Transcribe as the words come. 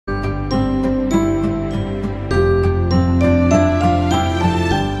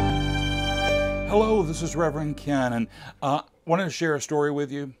this is Reverend Ken, and wanted to share a story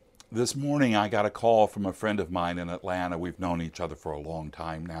with you. This morning I got a call from a friend of mine in Atlanta. We've known each other for a long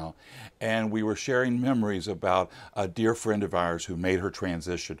time now, and we were sharing memories about a dear friend of ours who made her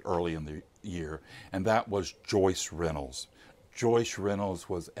transition early in the year, and that was Joyce Rennolds. Joyce Rennolds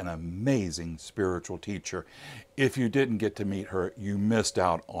was an amazing spiritual teacher. If you didn't get to meet her, you missed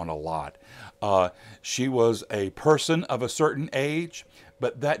out on a lot. She was a person of a certain age,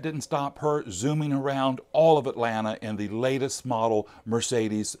 but that didn't stop her zooming around all of Atlanta in the latest model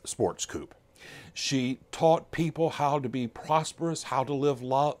Mercedes sports coupe. She taught people how to be prosperous, how to live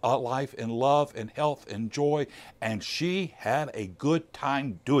life in love and health and joy, and she had a good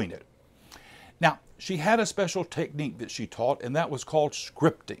time doing it. Now, she had a special technique that she taught, and that was called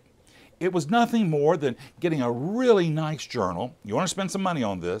scripting. It was nothing more than getting a really nice journal, you want to spend some money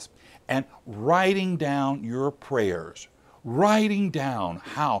on this, and writing down your prayers, writing down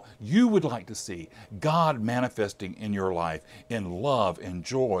how you would like to see God manifesting in your life in love and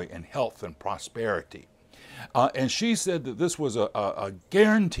joy and health and prosperity. And she said that this was a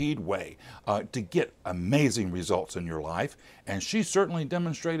guaranteed way to get amazing results in your life, and she certainly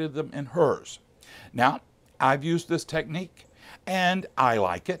demonstrated them in hers. Now, I've used this technique, and I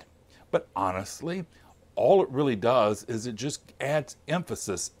like it, but honestly, all it really does is it just adds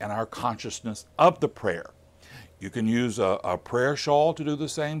emphasis in our consciousness of the prayer. You can use a prayer shawl to do the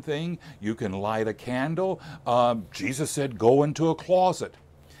same thing. You can light a candle. Jesus said, go into a closet.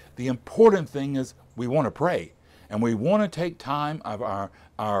 The important thing is we want to pray, and we want to take time of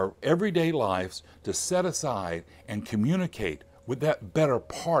our everyday lives to set aside and communicate with that better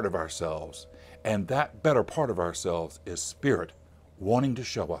part of ourselves. And that better part of ourselves is Spirit wanting to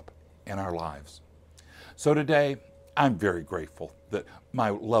show up in our lives. So today, I'm very grateful that my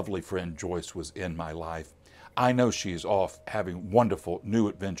lovely friend Joyce was in my life. I know she's off having wonderful new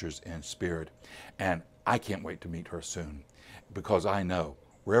adventures in Spirit, and I can't wait to meet her soon, because I know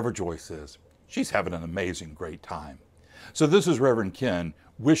wherever Joyce is, she's having an amazing, great time. So this is Reverend Ken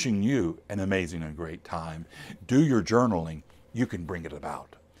wishing you an amazing and great time. Do your journaling. You can bring it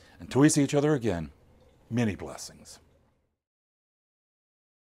about. Until we see each other again, many blessings.